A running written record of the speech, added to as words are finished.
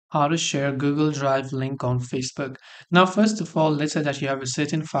How to share Google Drive link on Facebook. Now, first of all, let's say that you have a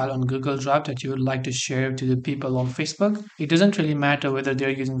certain file on Google Drive that you would like to share to the people on Facebook. It doesn't really matter whether they're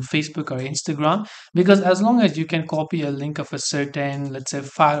using Facebook or Instagram, because as long as you can copy a link of a certain, let's say,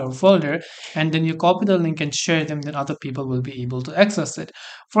 file or folder, and then you copy the link and share them, then other people will be able to access it.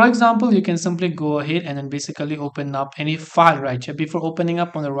 For example, you can simply go ahead and then basically open up any file right here. Before opening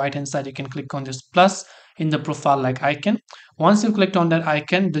up, on the right hand side, you can click on this plus in the profile like icon. Once you clicked on that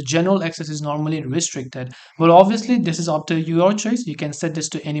icon, the general access is normally restricted, but obviously this is up to your choice. You can set this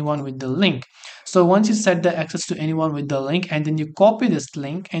to anyone with the link. So once you set the access to anyone with the link, and then you copy this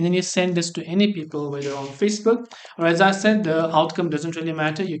link and then you send this to any people, whether on Facebook, or as I said, the outcome doesn't really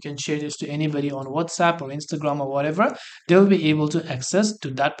matter. You can share this to anybody on WhatsApp or Instagram or whatever. They'll be able to access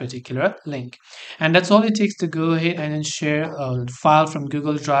to that particular link. And that's all it takes to go ahead and then share a file from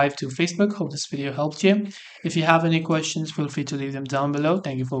Google Drive to Facebook. Hope this video helped you. If you have any questions, feel free to leave them down below.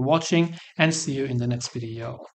 Thank you for watching and see you in the next video.